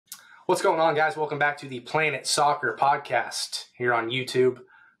What's going on, guys? Welcome back to the Planet Soccer podcast here on YouTube.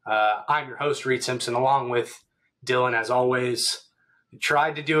 I'm your host, Reed Simpson, along with Dylan, as always. I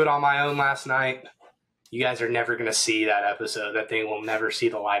tried to do it on my own last night. You guys are never going to see that episode. That thing will never see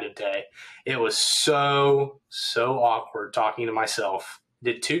the light of day. It was so awkward talking to myself.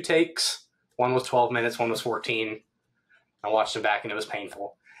 Did 2 takes. One was 12 minutes, one was 14. I watched them back, and it was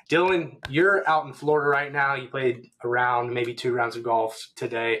painful. Dylan, you're out in Florida right now. You played a round, maybe 2 rounds of golf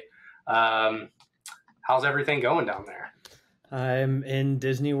today. How's everything going down there? I'm in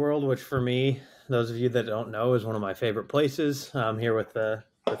Disney World, which for me, those of you that don't know, is one of my favorite places. I'm here with the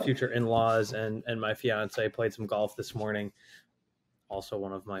future in-laws and my fiance. Played some golf this morning. Also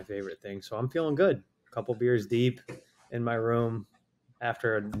one of my favorite things. So I'm feeling good. A couple beers deep in my room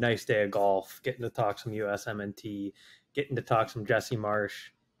after a nice day of golf, getting to talk some USMNT, getting to talk some Jesse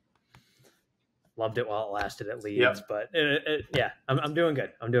Marsch. Loved it while it lasted at Leeds, but I'm doing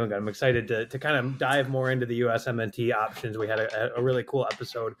good. I'm excited to kind of dive more into the USMNT options. We had a really cool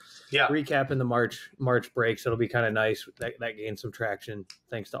episode recapping the March breaks. It'll be kind of nice. That gained some traction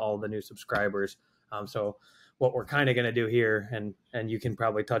thanks to all the new subscribers. So what we're kind of going to do here, and you can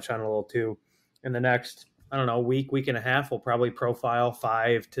probably touch on a little too, in the next, week and a half, we'll probably profile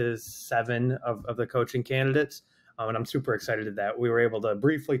 5 to 7 of the coaching candidates. And I'm super excited at that. We were able to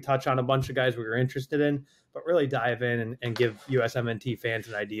briefly touch on a bunch of guys we were interested in, but really dive in and give USMNT fans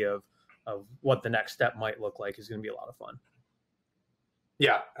an idea of what the next step might look like. Is going to be a lot of fun.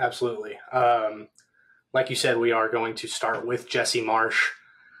 Yeah, absolutely. Like you said, we are going to start with Jesse Marsch.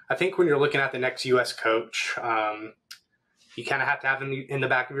 I think when you're looking at the next U.S. coach, you kind of have to have in the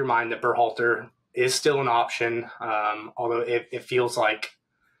back of your mind that Berhalter is still an option, although it feels like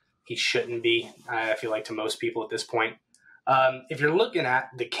he shouldn't be, I feel like, to most people at this point. If you're looking at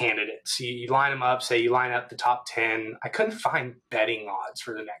the candidates, you line them up, say you line up the top 10. I couldn't find betting odds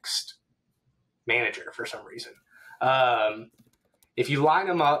for the next manager for some reason. If you line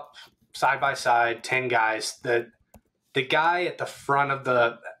them up side by side, 10 guys, the guy at the front of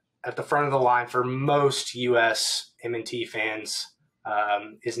the line for most US M&T fans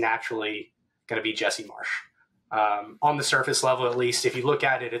is naturally going to be Jesse Marsch. On the surface level, at least, if you look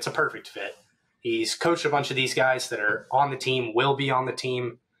at it, it's a perfect fit. He's coached a bunch of these guys that are on the team, will be on the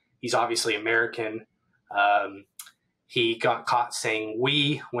team. He's obviously American. He got caught saying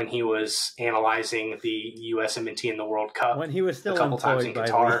 "we" when he was analyzing the USMNT in the World Cup. When he was still employed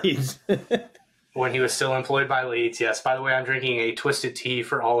by Leeds. When he was still employed by Leeds, yes. By the way, I'm drinking a twisted tea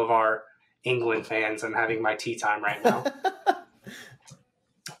for all of our England fans. I'm having my tea time right now.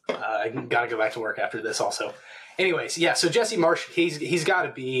 I got to go back to work after this also. Anyways, yeah, so Jesse Marsch, he's got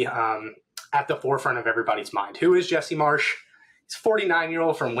to be at the forefront of everybody's mind. Who is Jesse Marsch? He's a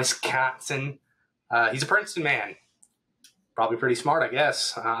 49-year-old from Wisconsin. He's a Princeton man. Probably pretty smart, I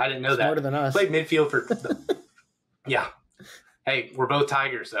guess. I didn't know Smarter that. Than us. Played midfield for yeah. Hey, we're both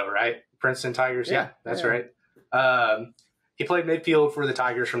Tigers, though, right? Princeton Tigers? Yeah, that's right. He played midfield for the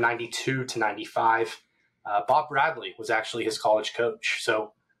Tigers from 92 to 95. Bob Bradley was actually his college coach.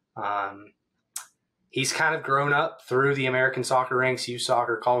 So he's kind of grown up through the American soccer ranks, youth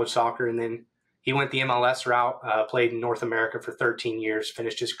soccer, college soccer, and then he went the MLS route, played in North America for 13 years,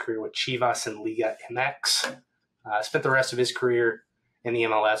 finished his career with Chivas and Liga MX, spent the rest of his career in the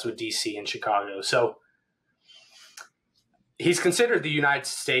MLS with DC and Chicago. So he's considered the United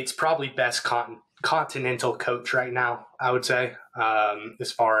States' probably best continental coach right now, I would say,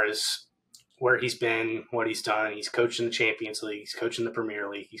 as far as where he's been, what he's done. He's coached in the Champions League. He's coached in the Premier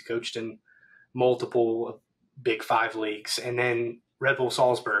League. He's coached in multiple Big 5 leagues. And then Red Bull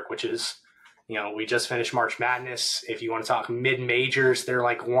Salzburg, which is, we just finished March Madness. If you want to talk mid-majors, they're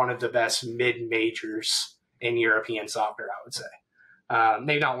like one of the best mid-majors in European soccer, I would say.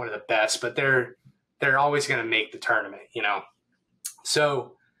 Maybe not one of the best, but they're always going to make the tournament,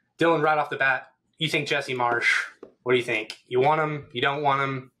 So, Dylan, right off the bat, you think Jesse Marsch, what do you think? You want him? You don't want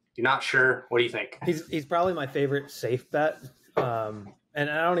him? You're not sure? What do you think? He's probably my favorite safe bet. And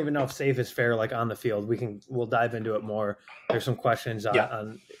I don't even know if safe is fair, like on the field. We'll dive into it more. There's some questions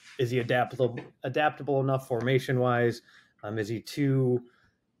on is he adaptable enough formation wise? Is he too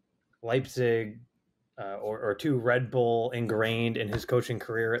Leipzig or too Red Bull ingrained in his coaching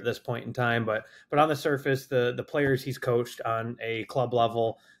career at this point in time? But on the surface, the players he's coached on a club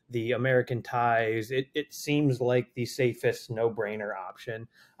level, the American ties, it seems like the safest no-brainer option.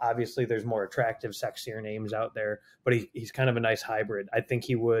 Obviously, there's more attractive, sexier names out there, but he's kind of a nice hybrid. I think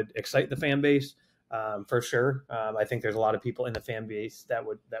he would excite the fan base for sure. I think there's a lot of people in the fan base that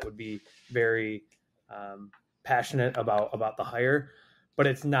would be very passionate about the hire, but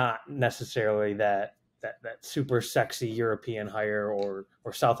it's not necessarily that that super sexy European hire or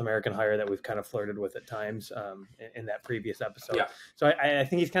South American hire that we've kind of flirted with at times in that previous episode. Yeah. So I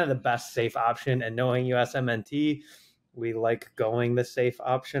think he's kind of the best safe option. And knowing USMNT, we like going the safe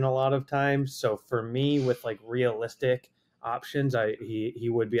option a lot of times. So for me, with like realistic options, he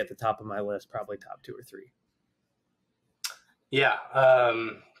would be at the top of my list, probably top 2 or 3. Yeah,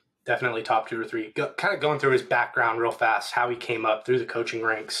 definitely top 2 or 3. Kind of going through his background real fast, how he came up through the coaching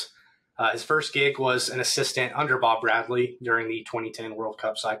ranks. His first gig was an assistant under Bob Bradley during the 2010 World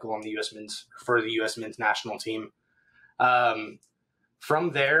Cup cycle on the for the U.S. men's national team.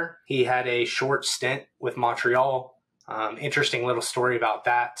 From there, he had a short stint with Montreal. Interesting little story about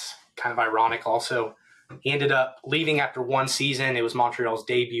that. Kind of ironic also. He ended up leaving after 1 season. It was Montreal's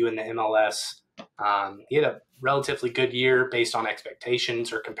debut in the MLS. He had a relatively good year based on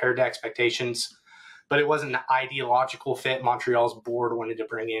expectations or compared to expectations, but it wasn't an ideological fit. Montreal's board wanted to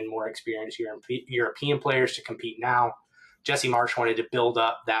bring in more experienced European players to compete now. Jesse Marsch wanted to build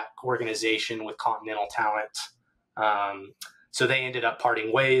up that organization with continental talent. So they ended up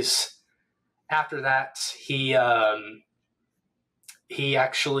parting ways. After that, he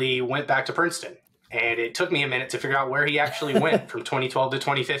actually went back to Princeton. And it took me a minute to figure out where he actually went from 2012 to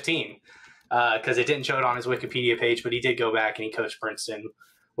 2015 because it didn't show it on his Wikipedia page, but he did go back and he coached Princeton.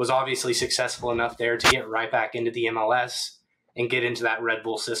 Was obviously successful enough there to get right back into the MLS and get into that Red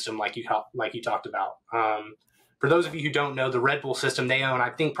Bull system like you talked about. For those of you who don't know, the Red Bull system, they own,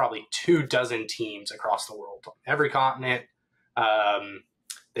 I think, probably 24 teams across the world. Every continent.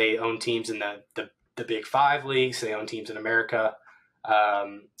 They own teams in the Big 5 leagues. They own teams in America.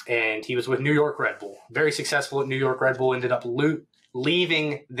 And he was with New York Red Bull. Very successful at New York Red Bull. Ended up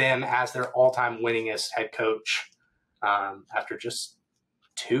leaving them as their all-time winningest head coach after just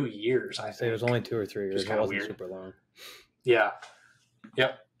 2 years, I think. It was only 2 or 3 years. It wasn't weird. Super long. Yeah.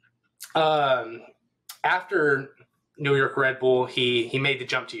 Yep. After New York Red Bull, he made the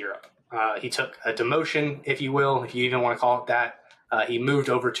jump to Europe. He took a demotion, if you will, if you even want to call it that. He moved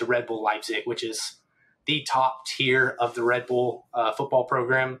over to Red Bull Leipzig, which is the top tier of the Red Bull football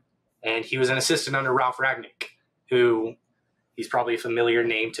program. And he was an assistant under Ralph Ragnick, who he's probably a familiar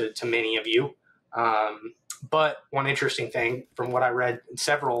name to many of you. But one interesting thing from what I read at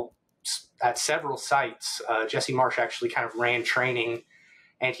several sites, Jesse Marsch actually kind of ran training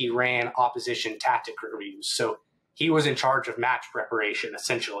and he ran opposition tactic reviews. So he was in charge of match preparation,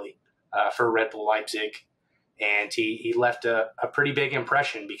 essentially, for Red Bull Leipzig. And he left a pretty big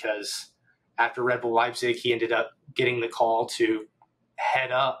impression because after Red Bull Leipzig, he ended up getting the call to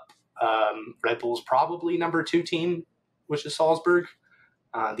head up Red Bull's probably number 2 team, which is Salzburg,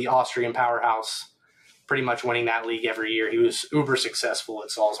 the Austrian powerhouse, pretty much winning that league every year. He was uber successful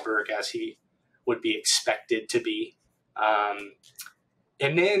at Salzburg, as he would be expected to be.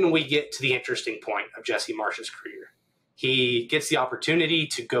 And then we get to the interesting point of Jesse Marsch's career. He gets the opportunity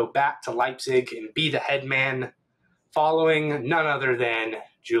to go back to Leipzig and be the head man following none other than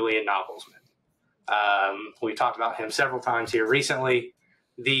Julian Nagelsmann. We talked about him several times here recently.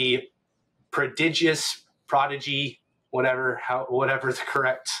 The prodigy, whatever the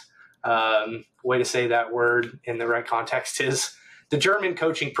correct way to say that word in the right context is, the German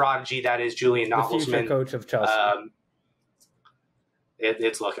coaching prodigy that is Julian Nagelsmann. The future coach of Chelsea.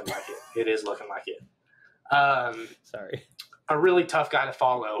 It's looking like it. It is looking like it. Sorry. A really tough guy to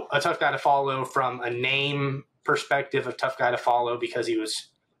follow. A tough guy to follow from a name perspective, a tough guy to follow because he was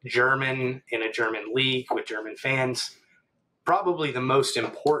German in a German league with German fans. Probably the most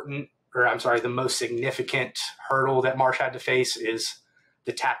significant hurdle that Marsch had to face is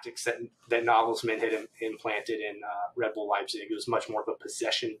the tactics that Nagelsmann had implanted in Red Bull Leipzig. It was much more of a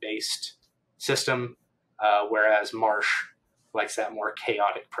possession-based system, whereas Marsch likes that more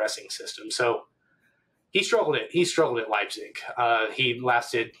chaotic pressing system. So he struggled at Leipzig. He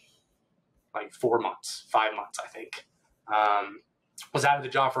lasted like 5 months, I think. Was out of the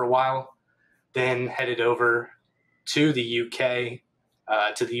job for a while, then headed over to the UK,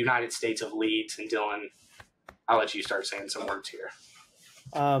 to the United States of Leeds. And Dylan, I'll let you start saying some words here.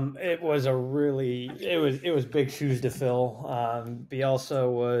 It was big shoes to fill.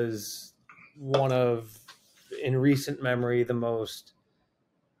 Bielsa was one of, in recent memory, the most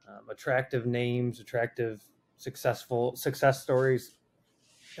attractive names, success stories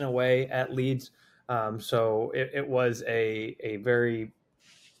in a way at Leeds. So it was a very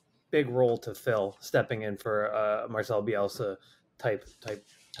big role to fill, stepping in for a Marcel Bielsa type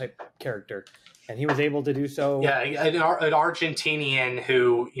character, and he was able to do so. Yeah, an Argentinian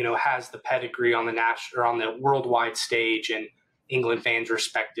who has the pedigree on the national or on the worldwide stage, and England fans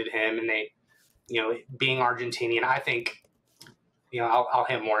respected him, and they, being Argentinian, I think I'll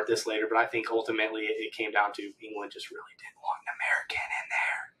hint more at this later, but I think ultimately it came down to England just really didn't want an American in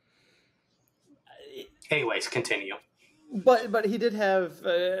there. Anyways, continue. But he did have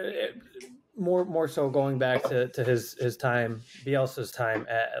more so going back to his time, Bielsa's time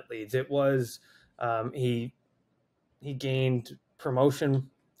at Leeds. It was he gained promotion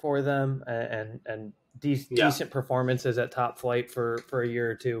for them and decent performances at top flight for a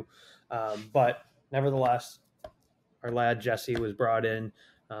year or two. But nevertheless, our lad Jesse was brought in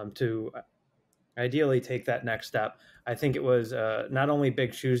to ideally take that next step. I think it was not only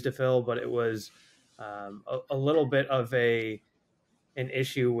big shoes to fill, but it was a little bit of an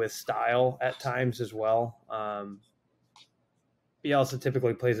issue with style at times as well. Bielsa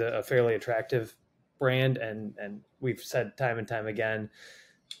typically plays a fairly attractive brand, and we've said time and time again,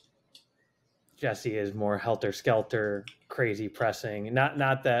 Jesse is more helter-skelter, crazy pressing.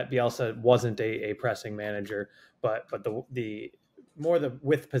 Not that Bielsa wasn't a pressing manager, but the more the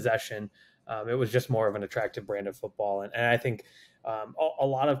with possession, it was just more of an attractive brand of football. And I think a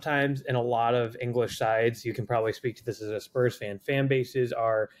lot of times in a lot of English sides, you can probably speak to this as a Spurs fan bases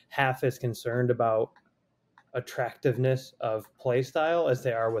are half as concerned about attractiveness of play style as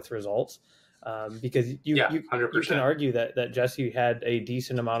they are with results. Because you can argue that Jesse had a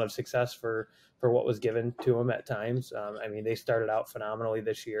decent amount of success for what was given to him at times. I mean, they started out phenomenally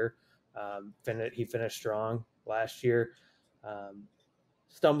this year. He finished strong last year.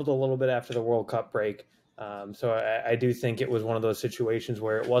 Stumbled a little bit after the World Cup break. So I do think it was one of those situations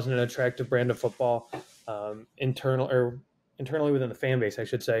where it wasn't an attractive brand of football. Internally within the fan base, I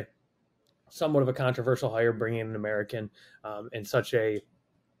should say, somewhat of a controversial hire, bringing in an American in such a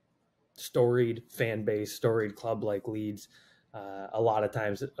storied fan base, storied club like Leeds. A lot of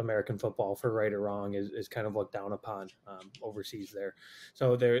times American football, for right or wrong, is kind of looked down upon overseas there.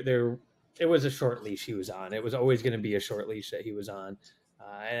 So it was a short leash he was on. It was always going to be a short leash that he was on.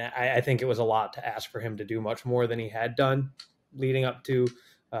 And I think it was a lot to ask for him to do much more than he had done leading up to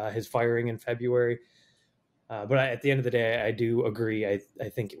his firing in February. But at the end of the day, I do agree. I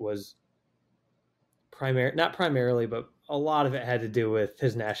think it was not primarily, but a lot of it had to do with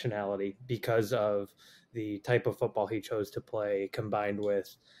his nationality because of the type of football he chose to play, combined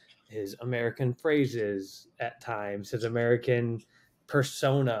with his American phrases at times, his American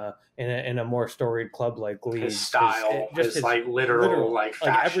persona in a more storied club like Leeds. His style, his like literal like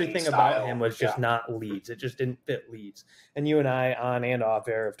fashion everything style. About him was just not Leeds. It just didn't fit Leeds. And you and I, on and off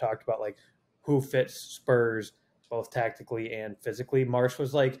air, have talked about like who fits Spurs both tactically and physically. Marsch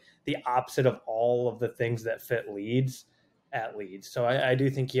was like the opposite of all of the things that fit Leeds at Leeds. So I do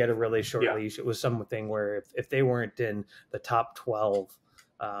think he had a really short leash. It was something where if they weren't in the top 12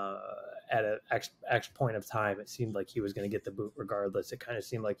 at an X point of time, it seemed like he was going to get the boot regardless. It kind of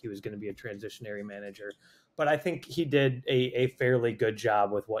seemed like he was going to be a transitionary manager. But I think he did a fairly good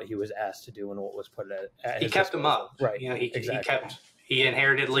job with what he was asked to do and what was put at his He kept disposal. him up. Right. He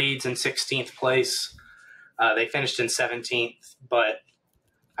inherited Leeds in 16th place. They finished in 17th, but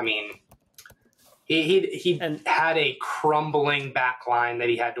I mean, he had a crumbling back line that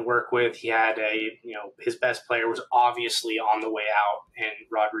he had to work with. He had his best player was obviously on the way out, and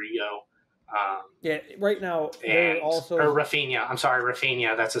Rodrigo. Right now they're also Rafinha. I'm sorry,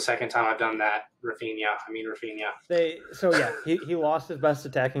 Rafinha. That's the second time I've done that. Rafinha. He lost his best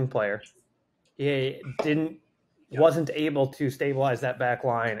attacking player. He wasn't able to stabilize that back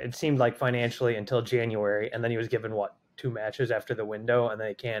line. It seemed like financially until January, and then he was given 2 matches after the window, and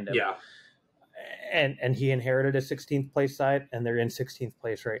they canned him. Yeah. And he inherited a 16th place side, and they're in 16th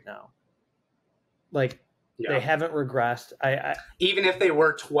place right now. They haven't regressed. Even if they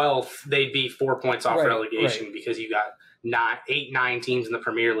were 12th, they'd be 4 points off relegation because you got 9 teams in the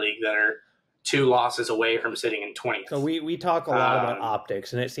Premier League that are 2 losses away from sitting in 20th. So we talk a lot about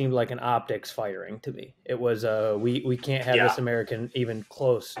optics, and it seemed like an optics firing to me. It was we can't have this American even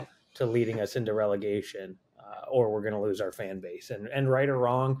close to leading us into relegation, or we're going to lose our fan base. And right or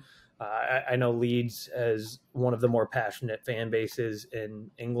wrong, I know Leeds has one of the more passionate fan bases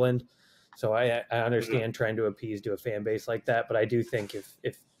in England. So I understand trying to appease to a fan base like that, but I do think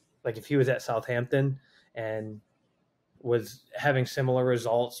if he was at Southampton and was having similar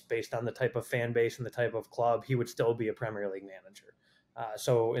results based on the type of fan base and the type of club, he would still be a Premier League manager.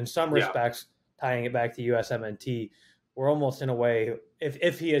 So in some respects, tying it back to USMNT, we're almost in a way,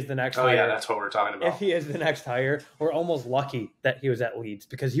 if he is the next hire. Yeah, that's what we're talking about. If he is the next hire, we're almost lucky that he was at Leeds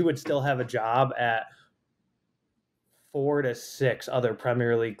because he would still have a job at 4 to 6 other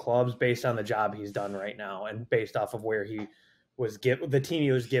Premier League clubs based on the job he's done right now and based off of where he was the team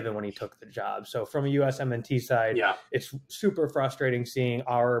he was given when he took the job. So from a USMNT side, it's super frustrating seeing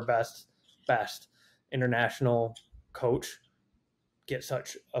our best international coach get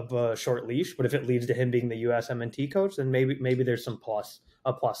such of a short leash. But if it leads to him being the USMNT coach, then maybe there's a plus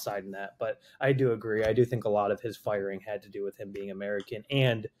side in that. But I do agree. I do think a lot of his firing had to do with him being American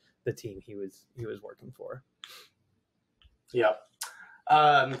and the team he was working for. Yeah.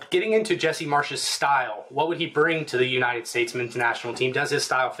 Getting into Jesse Marsch's style, what would he bring to the United States men's national team? Does his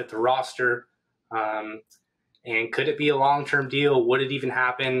style fit the roster? And could it be a long-term deal? Would it even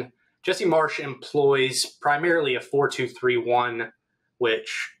happen? Jesse Marsch employs primarily a 4-2-3-1,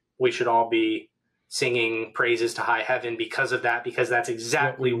 which we should all be singing praises to high heaven because of that, because that's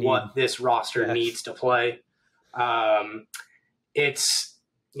exactly what this roster needs to play. It's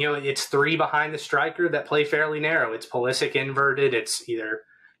three behind the striker that play fairly narrow. It's Pulisic inverted. It's either,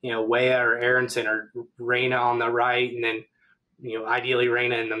 Weah or Aronson or Reyna on the right, and then, ideally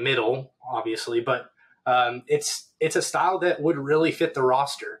Reyna in the middle, obviously. But it's a style that would really fit the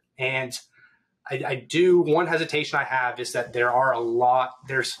roster. And one hesitation I have is that there's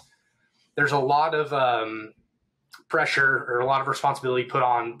a lot of pressure or a lot of responsibility put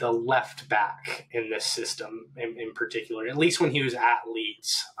on the left back in this system in particular, at least when he was at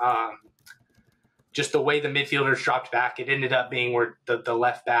Leeds. Just the way the midfielders dropped back, it ended up being where the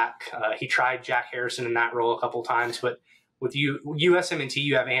left back, he tried Jack Harrison in that role a couple times, but with USMNT,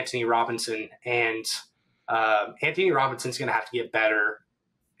 you have Anthony Robinson, and Anthony Robinson's going to have to get better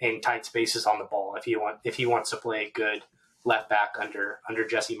in tight spaces on the ball if he wants to play a good left back under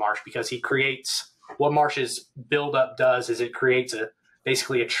Jesse Marsch, because he creates what Marsch's build-up does is it creates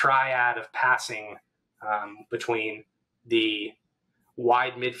basically a triad of passing between the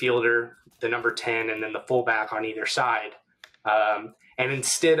wide midfielder, the number 10, and then the fullback on either side. And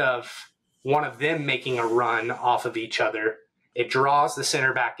instead of one of them making a run off of each other, it draws the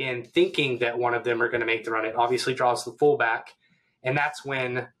center back in thinking that one of them are going to make the run. It obviously draws the fullback. And that's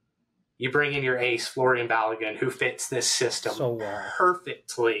when you bring in your ace, Florian Balogun, who fits this system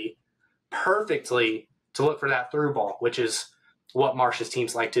perfectly to look for that through ball, which is what Marsch's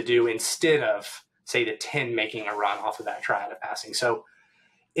teams like to do instead of, say, the 10 making a run off of that triad of passing. So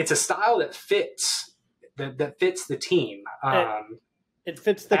it's a style that fits the team. It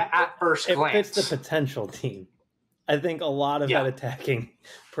fits at first glance. It fits the potential team. I think a lot of that attacking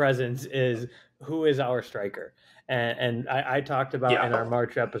presence is who is our striker. And I talked about in our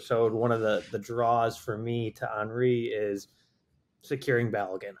March episode, one of the draws for me to Henry is securing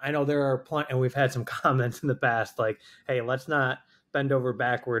Balogun. I know there are plenty, and we've had some comments in the past like, hey, let's not bend over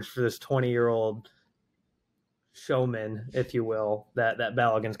backwards for this 20-year-old showman, if you will, that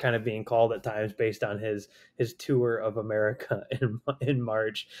Balogun's kind of being called at times based on his tour of America in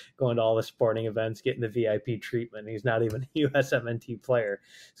March, going to all the sporting events, getting the VIP treatment. He's not even a USMNT player.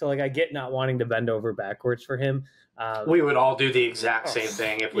 So like I get not wanting to bend over backwards for him. We would all do the exact same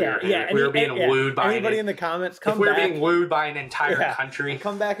thing if we were being wooed by anybody in the comments. Being wooed by an entire country.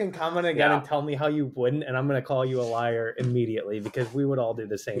 Come back and comment again and tell me how you wouldn't, and I'm going to call you a liar immediately because we would all do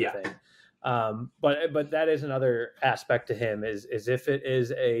the same thing. But that is another aspect to him is if it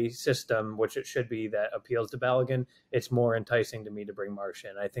is a system, which it should be, that appeals to Balogun, it's more enticing to me to bring Marsch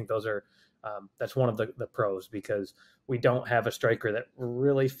in. I think those are that's one of the pros, because we don't have a striker that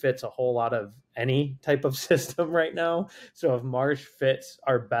really fits a whole lot of any type of system right now. So if Marsch fits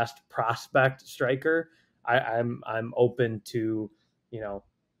our best prospect striker, I'm open to,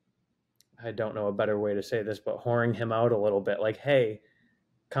 I don't know a better way to say this, but whoring him out a little bit, like, hey,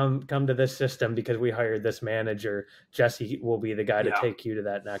 come to this system because we hired this manager. Jesse will be the guy to take you to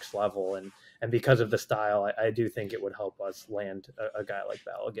that next level. And because of the style, I do think it would help us land a guy like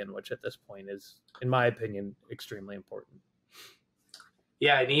Balogun, which at this point is, in my opinion, extremely important.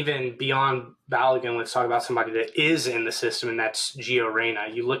 Yeah, and even beyond Balogun, let's talk about somebody that is in the system, and that's Gio Reyna.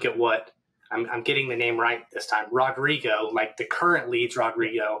 You look at what, I'm getting the name right this time, Rodrigo, like the current Leeds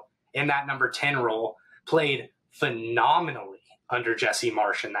Rodrigo, in that number 10 role, played phenomenally under Jesse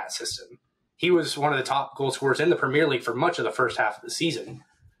Marsch in that system. He was one of the top goal scorers in the Premier League for much of the first half of the season.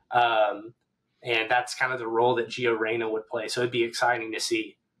 And that's kind of the role that Gio Reyna would play. So it'd be exciting to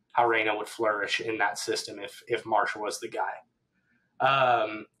see how Reyna would flourish in that system if Marsch was the guy.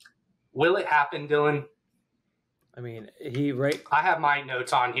 Will it happen, Dylan? I mean, I have my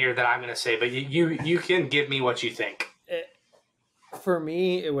notes on here that I'm going to say, but you can give me what you think. For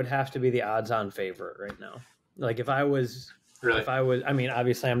me, it would have to be the odds-on favorite right now. Like if I was... Really? I mean,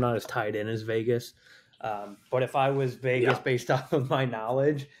 obviously I'm not as tied in as Vegas, but if I was Vegas based off of my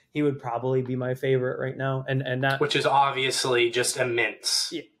knowledge, he would probably be my favorite right now. And that, which is obviously just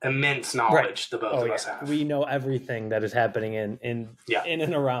immense knowledge the both of us have. We know everything that is happening in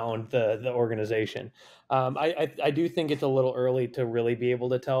and around the organization. I do think it's a little early to really be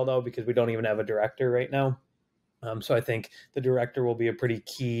able to tell though, because we don't even have a director right now. So I think the director will be a pretty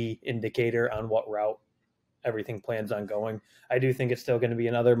key indicator on what route everything plans on going. I do think it's still going to be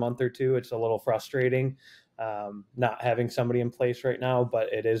another month or two. It's a little frustrating not having somebody in place right now,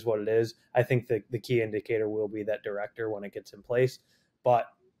 but it is what it is. I think the key indicator will be that director when it gets in place. But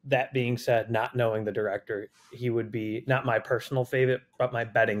that being said, not knowing the director, he would be not my personal favorite, but my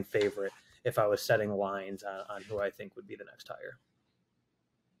betting favorite if I was setting lines on who I think would be the next hire.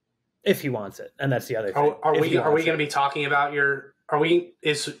 If he wants it. And that's the other thing. Are we going to be talking about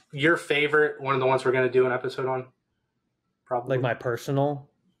is your favorite one of the ones we're going to do an episode on? Probably. Like my personal?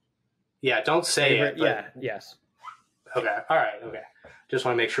 Yeah, don't say favorite? it. But... Yeah, yes. Okay, all right, okay. Just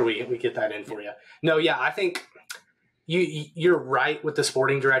want to make sure we get that in for you. No, yeah, I think you're right with the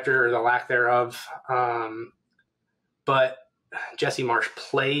sporting director or the lack thereof. But Jesse Marsch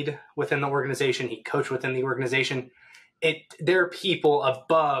played within the organization. He coached within the organization. There are people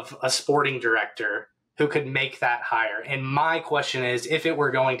above a sporting director who could make that hire. And my question is, if it were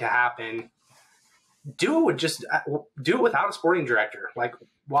going to happen, do it without a sporting director. Like,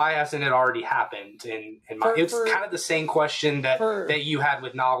 why hasn't it already happened? It's kind of the same question that you had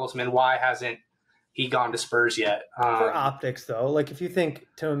with Nagelsmann. Why hasn't he gone to Spurs yet? For optics, though, like if you think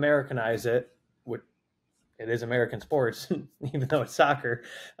to Americanize it, it is American sports, even though it's soccer.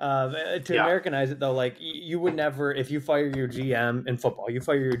 Americanize it, though, like you would never, if you fire your GM in football, you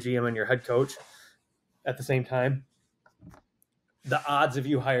fire your GM and your head coach at the same time. The odds of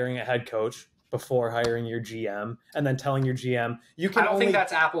you hiring a head coach before hiring your GM and then telling your GM I don't think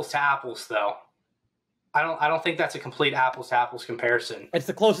that's apples to apples, though. I don't think that's a complete apples to apples comparison. It's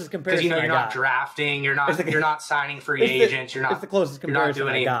the closest comparison. Because you're not drafting, you're not signing free agents, it's the closest comparison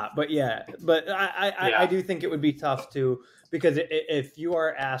I got. But I do think it would be tough to, because if you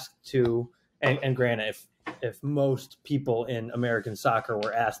are asked to, and granted, if most people in American soccer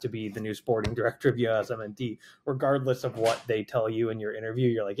were asked to be the new sporting director of USMNT, regardless of what they tell you in your interview,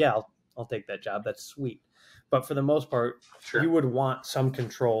 you're like, yeah, I'll take that job. That's sweet. But for the most part, sure, you would want some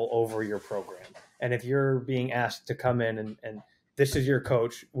control over your program. And if you're being asked to come in and this is your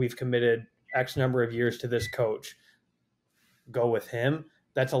coach, we've committed X number of years to this coach, go with him,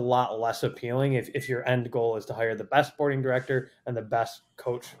 that's a lot less appealing if your end goal is to hire the best sporting director and the best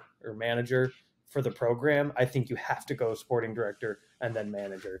coach or manager for the program. I think you have to go sporting director and then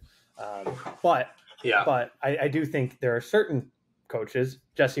manager. But I do think there are certain coaches,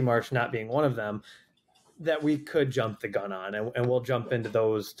 Jesse Marsch not being one of them, that we could jump the gun on, and we'll jump into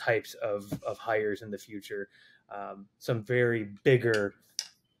those types of hires in the future. Some very bigger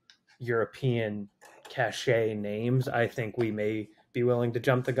European cachet names, I think we may be willing to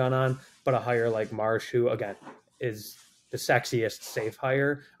jump the gun on, but a hire like Marsch, who again is the sexiest safe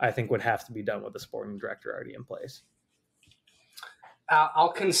hire, I think would have to be done with a sporting director already in place.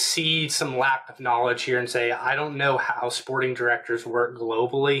 I'll concede some lack of knowledge here and say I don't know how sporting directors work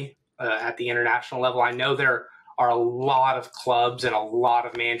globally. At the international level, I know there are a lot of clubs and a lot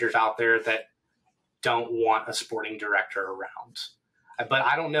of managers out there that don't want a sporting director around. But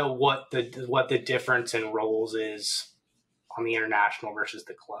I don't know what the difference in roles is on the international versus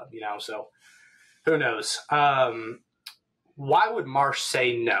the club, so who knows? Why would Marsch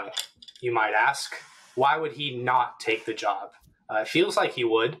say no, you might ask? Why would he not take the job? It feels like he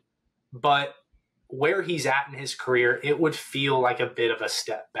would, but where he's at in his career, it would feel like a bit of a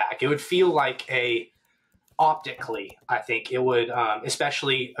step back. It would feel like optically, I think it would,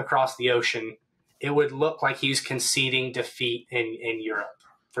 especially across the ocean, it would look like he's conceding defeat in Europe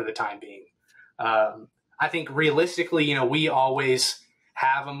for the time being. I think realistically, we always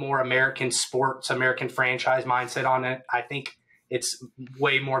have a more American franchise mindset on it. I think it's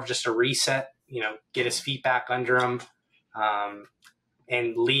way more of just a reset, get his feet back under him,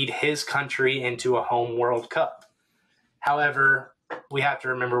 and lead his country into a home World Cup. However, we have to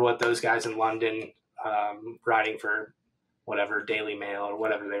remember what those guys in London writing for whatever Daily Mail or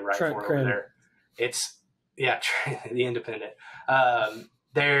whatever they write for over there. It's the Independent.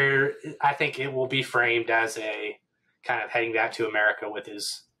 I think it will be framed as a kind of heading back to America with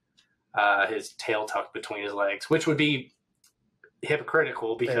his tail tucked between his legs, which would be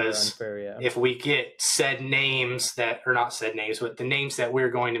hypocritical because unfair, if we get said names that are not said names, but the names that we're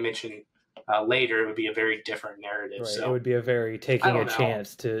going to mention later, it would be a very different narrative. Right. So it would be a very taking a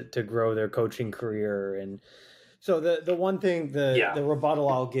chance to grow their coaching career. And so the one thing, the rebuttal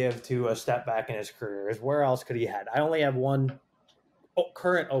I'll give to a step back in his career is where else could he head? I only have one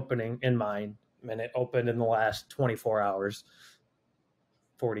current opening in mind, and it opened in the last 24 hours.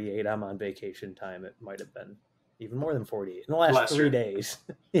 48, I'm on vacation time. It might have been even more than 48 in the last 3 days.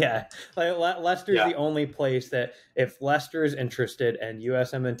 Yeah. Leicester's the only place that if Leicester is interested and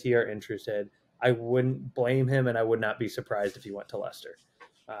USMNT are interested, I wouldn't blame him, and I would not be surprised if he went to Leicester.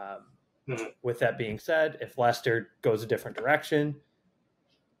 With that being said, if Leicester goes a different direction,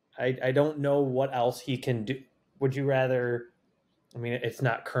 I don't know what else he can do. Would you rather? I mean, it's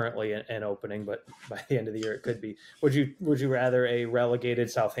not currently an opening, but by the end of the year it could be. Would you rather a relegated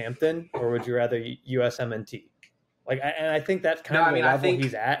Southampton, or would you rather USMNT? And I think that's kind of the level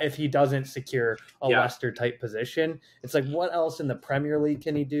he's at. If he doesn't secure a Leicester type position, it's like, what else in the Premier League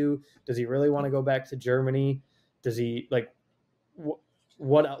can he do? Does he really want to go back to Germany? Does he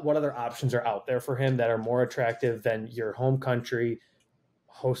what other options are out there for him that are more attractive than your home country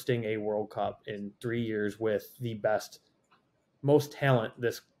hosting a World Cup in 3 years with the most talent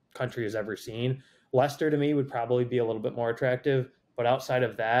this country has ever seen? Leicester to me would probably be a little bit more attractive, but outside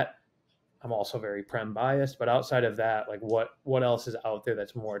of that, I'm also very Prem biased, but outside of that, like what else is out there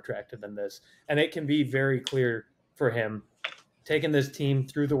that's more attractive than this? And it can be very clear for him taking this team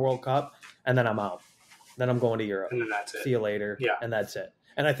through the World Cup, and then I'm out. Then I'm going to Europe. And then that's it. See you later. Yeah. And that's it.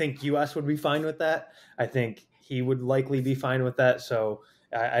 And I think US would be fine with that. I think he would likely be fine with that. So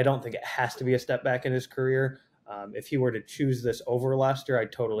I don't think it has to be a step back in his career. If he were to choose this over Leicester, I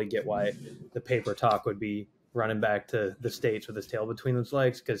totally get why the paper talk would be running back to the States with his tail between his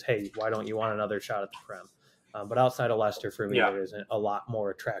legs, because, hey, why don't you want another shot at the Prem? But outside of Leicester, for me, there isn't a lot more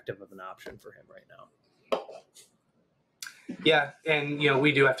attractive of an option for him right now. Yeah, and,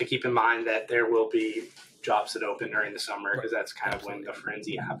 we do have to keep in mind that there will be jobs that open during the summer, because that's kind of when the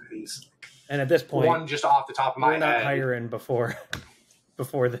frenzy happens. And at this point, one just off the top of my head, we're not hiring before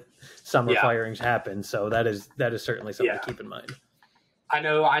the summer firings happen, so that is certainly something to keep in mind. I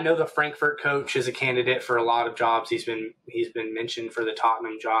know the Frankfurt coach is a candidate for a lot of jobs. He's been mentioned for the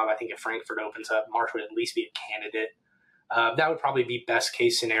Tottenham job. I think if Frankfurt opens up, Marsch would at least be a candidate. That would probably be best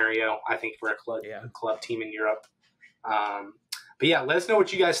case scenario, I think, for a club team in Europe. But yeah, let us know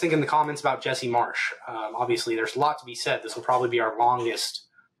what you guys think in the comments about Jesse Marsch. Obviously, there's a lot to be said. This will probably be our longest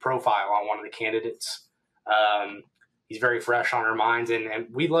profile on one of the candidates. He's very fresh on our minds, and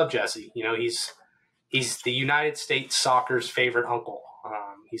we love Jesse. He's the United States soccer's favorite uncle.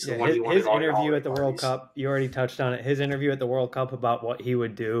 He's the one you want. His interview at the World Cup, you already touched on it. His interview at the World Cup about what he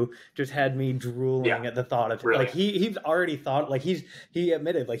would do just had me drooling at the thought of it. Really? Like he's already thought, like he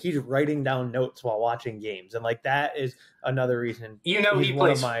admitted, like he's writing down notes while watching games, and like that is another reason. He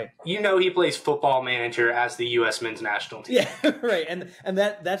plays football manager as the U.S. men's national team. Yeah, right. And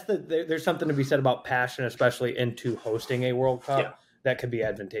that's there's something to be said about passion, especially into hosting a World Cup. Yeah. That could be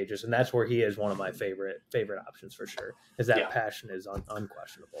advantageous, and that's where he is one of my favorite options for sure. Is that passion is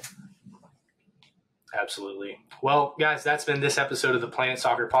unquestionable. Absolutely. Well, guys, that's been this episode of the Planet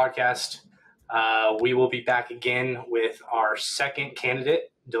Soccer Podcast. We will be back again with our second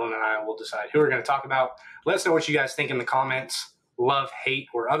candidate. Dylan and I will decide who we're going to talk about. Let us know what you guys think in the comments. Love, hate,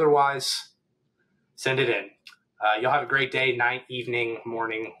 or otherwise. Send it in. You'll have a great day, night, evening,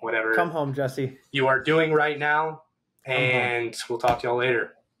 morning, whatever. Come home, Jesse. You are doing right now. And we'll talk to y'all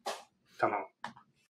later. Come home.